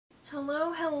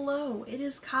Hello, hello, it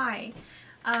is Kai.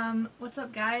 What's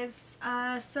up guys?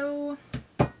 So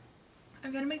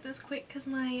I'm gonna make this quick because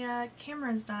my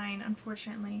camera is dying,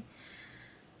 unfortunately.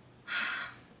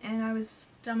 And I was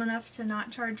dumb enough to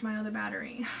not charge my other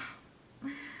battery.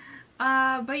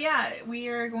 But yeah, we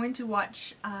are going to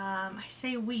watch, I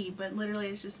say we, but literally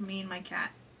it's just me and my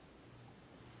cat.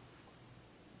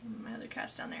 My other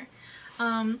cat's down there.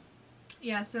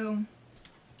 Yeah, so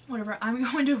whatever, I'm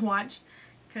going to watch,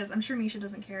 because I'm sure Misha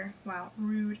doesn't care. Wow,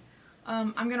 rude.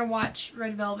 I'm gonna watch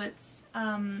Red Velvet's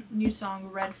new song,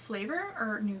 Red Flavor,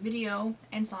 or new video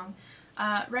and song,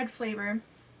 Red Flavor.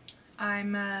 I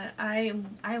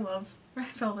love Red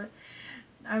Velvet.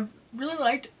 I've really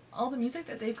liked all the music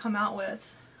that they've come out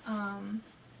with.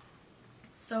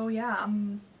 So yeah,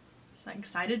 I'm just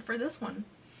excited for this one.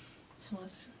 So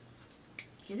let's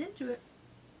get into it.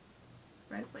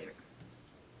 Red Flavor.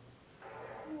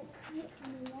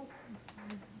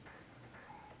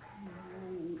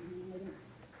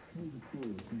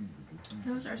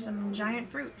 Those are some giant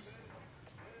fruits.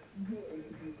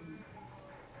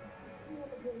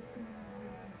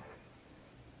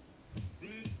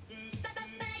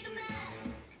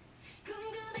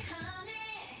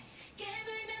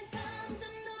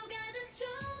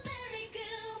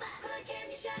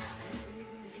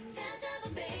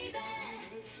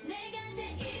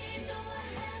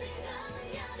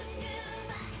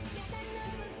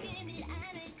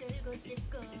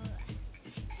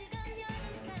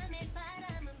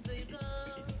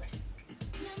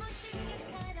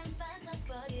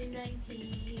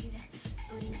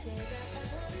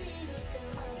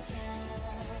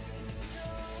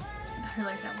 I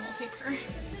like that wallpaper.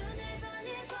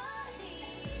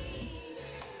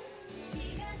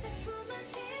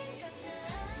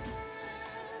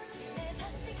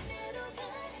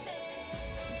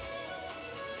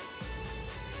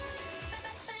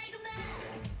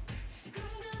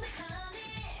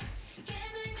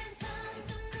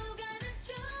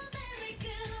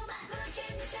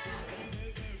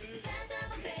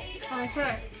 I like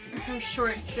that her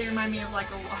shorts, they remind me of like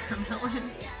a watermelon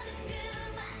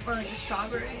or like a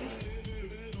strawberry.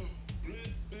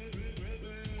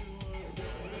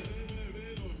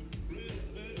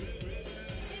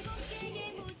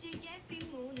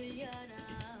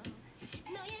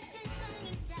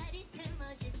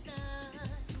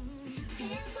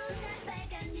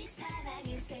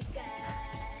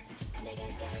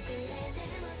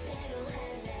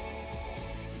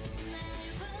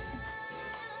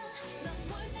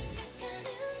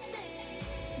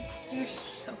 You're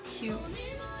so cute.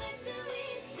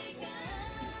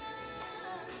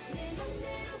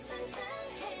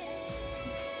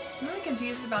 I'm really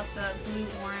confused about the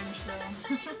blue-orange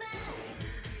though.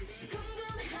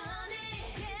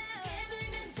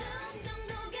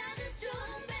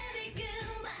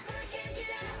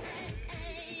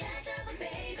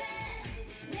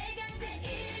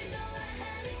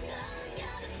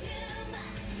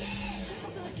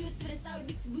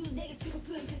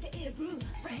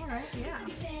 Alright, yeah.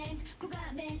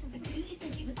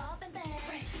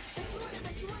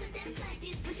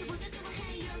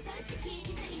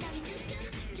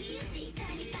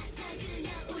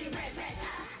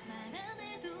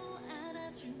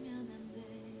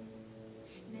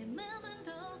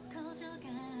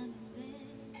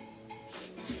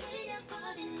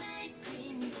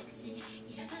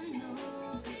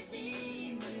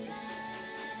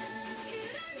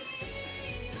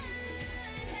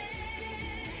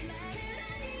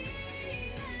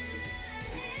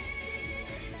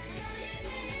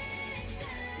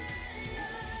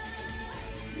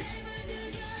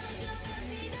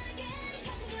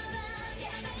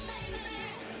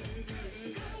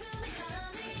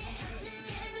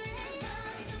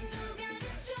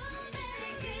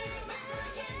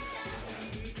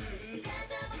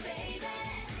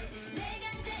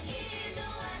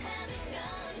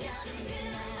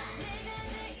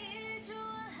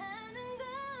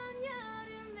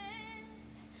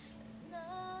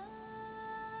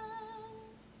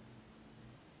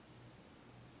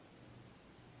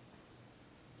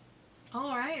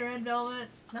 Alright, Red Velvet.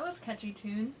 That was a catchy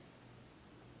tune.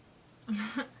 I'm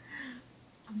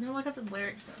gonna look up the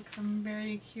lyrics though, because I'm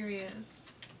very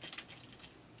curious.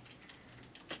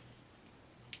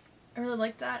 I really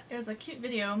liked that. It was a cute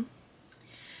video.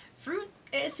 Fruit,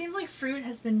 it seems like fruit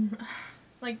has been,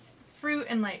 like, fruit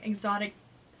and like exotic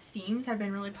themes have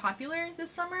been really popular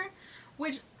this summer,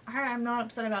 which I'm not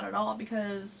upset about at all,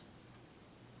 because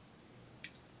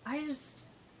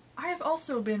I've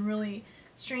also been really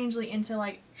strangely into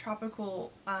like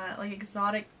tropical, like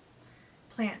exotic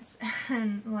plants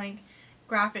and like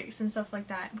graphics and stuff like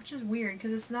that, which is weird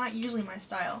because it's not usually my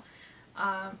style.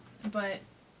 But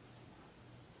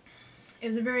it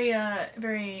was a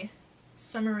very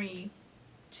summery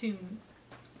tune.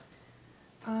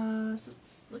 So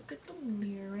let's look at the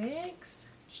lyrics.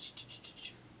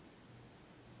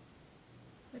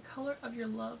 The color of your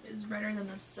love is redder than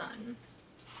the sun.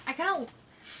 I kind of,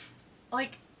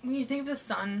 like, when you think of the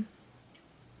sun,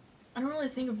 I don't really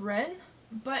think of red,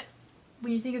 but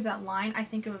when you think of that line, I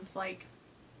think of, like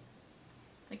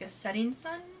a setting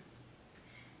sun.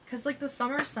 Because, like, the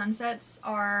summer sunsets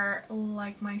are,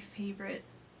 like, my favorite.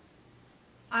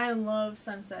 I love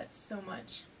sunsets so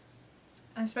much.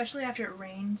 Especially after it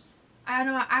rains. I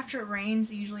don't know, after it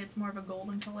rains, usually it's more of a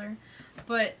golden color.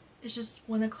 But it's just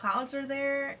when the clouds are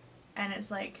there, and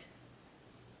it's, like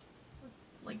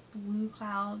blue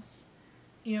clouds.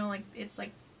 You know, like, it's,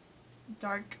 like,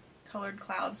 dark colored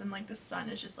clouds, and, like, the sun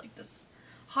is just, like, this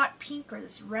hot pink or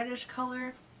this reddish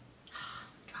color.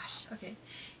 Gosh, okay.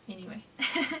 Anyway.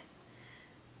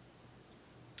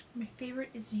 My favorite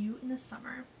is You in the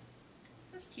Summer.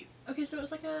 That's cute. Okay, so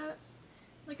it's like a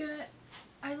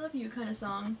I love you kind of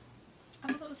song. I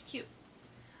thought that was cute.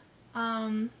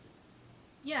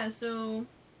 Yeah, so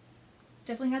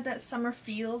definitely had that summer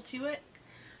feel to it.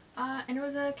 And it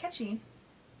was catchy.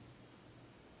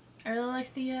 I really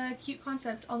liked the cute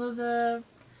concept, although the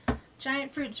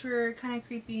giant fruits were kind of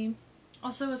creepy.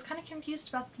 Also, I was kind of confused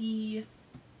about the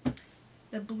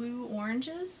blue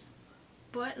oranges,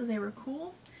 but they were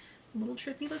cool. A little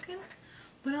trippy looking,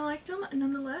 but I liked them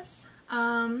nonetheless.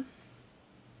 Yeah,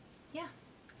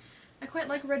 I quite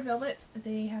like Red Velvet.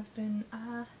 They have been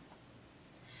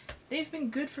they've been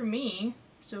good for me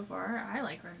so far. I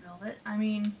like Red Velvet. I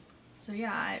mean, so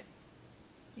yeah,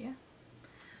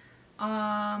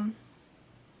 my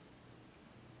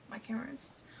camera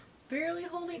is barely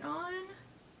holding on.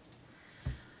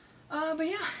 But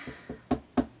yeah,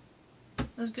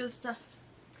 that's good stuff.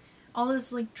 All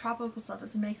this, like, tropical stuff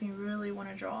is making me really want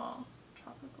to draw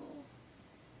tropical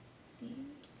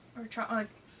themes. Or, like,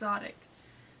 exotic,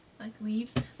 like,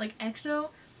 leaves. Like,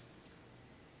 EXO.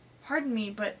 Pardon me,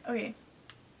 but, okay.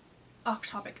 Off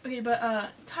topic. Okay, but,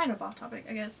 kind of off topic,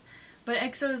 I guess. But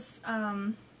EXO's,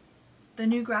 the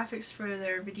new graphics for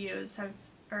their videos have,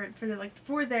 or for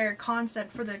their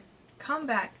concept, for the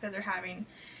comeback that they're having,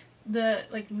 the,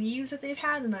 like, leaves that they've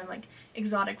had, and the, like,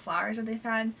 exotic flowers that they've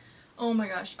had, oh my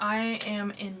gosh, I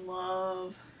am in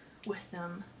love with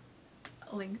them.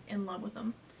 Like, in love with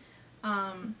them.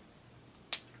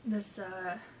 This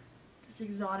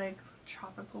exotic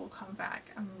tropical comeback,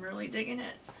 I'm really digging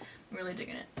it. I'm really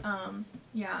digging it.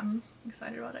 Yeah, I'm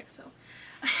excited about EXO.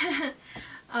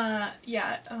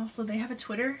 Yeah, also they have a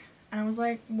Twitter, and I was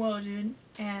like, whoa, dude.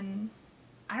 And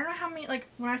I don't know how many, like,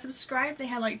 when I subscribed, they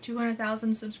had like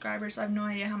 200,000 subscribers, so I have no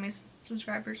idea how many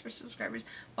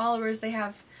followers they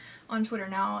have on Twitter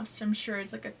now. So I'm sure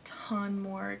it's like a ton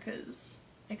more, because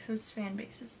EXO's fan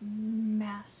base is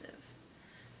massive.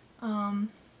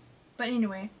 But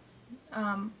anyway,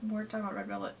 we're talking about Red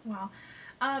Velvet. Wow.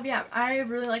 Yeah, I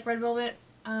really like Red Velvet.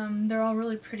 They're all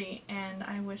really pretty, and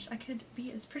I wish I could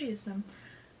be as pretty as them.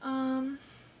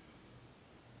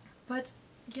 But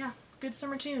yeah, good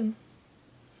summer tune.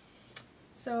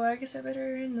 So I guess I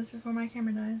better end this before my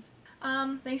camera dies.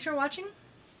 Thanks for watching.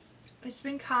 It's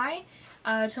been Kai.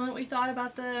 Tell me what you thought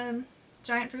about the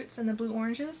giant fruits and the blue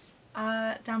oranges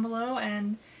down below,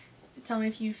 and tell me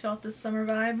if you felt the summer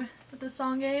vibe that this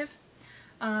song gave.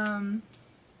 Tell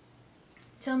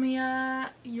me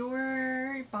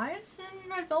your bias in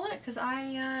Red Velvet, because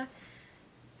I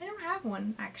don't have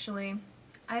one, actually.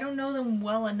 I don't know them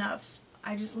well enough.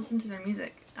 I just listen to their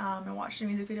music and watch their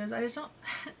music videos. I just don't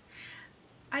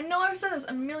I know I've said this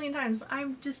a million times, but I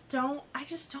just don't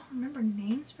remember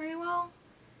names very well.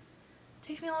 It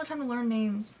takes me a long time to learn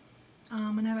names.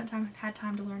 And I haven't had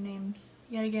time to learn names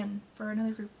yet again for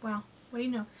another group. Wow, what do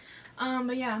you know?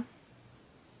 But yeah.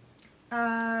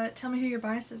 Tell me who your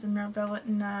bias is in Red Velvet,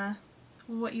 and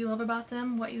what you love about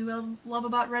them, what you love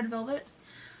about Red Velvet.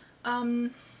 Tell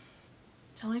me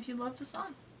if you love the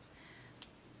song.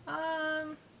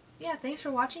 Yeah, thanks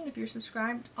for watching. If you're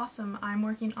subscribed, awesome. I'm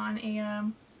working on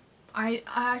a,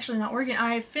 actually not working,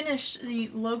 I finished the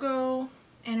logo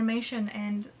animation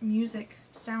and music,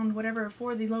 sound, whatever,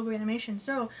 for the logo animation.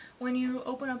 So, when you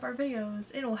open up our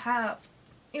videos, it'll have,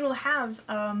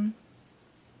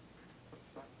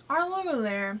 our logo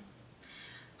there.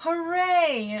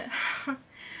 Hooray!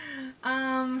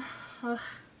 Ugh.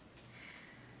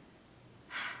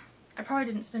 I probably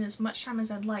didn't spend as much time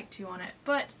as I'd like to on it,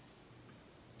 but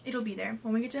it'll be there.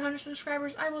 When we get to 100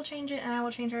 subscribers, I will change it, and I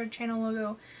will change our channel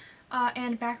logo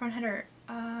and background header.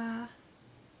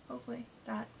 hopefully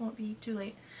that won't be too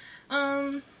late.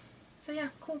 So yeah,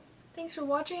 cool. Thanks for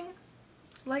watching.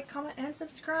 Like, comment, and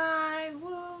subscribe.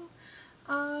 Woo!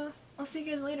 I'll see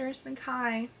you guys later. It's been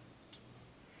Kai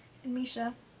and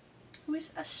Misha, who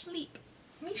is asleep.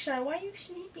 Misha, why are you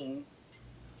sleeping?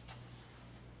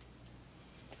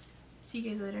 See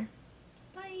you guys later.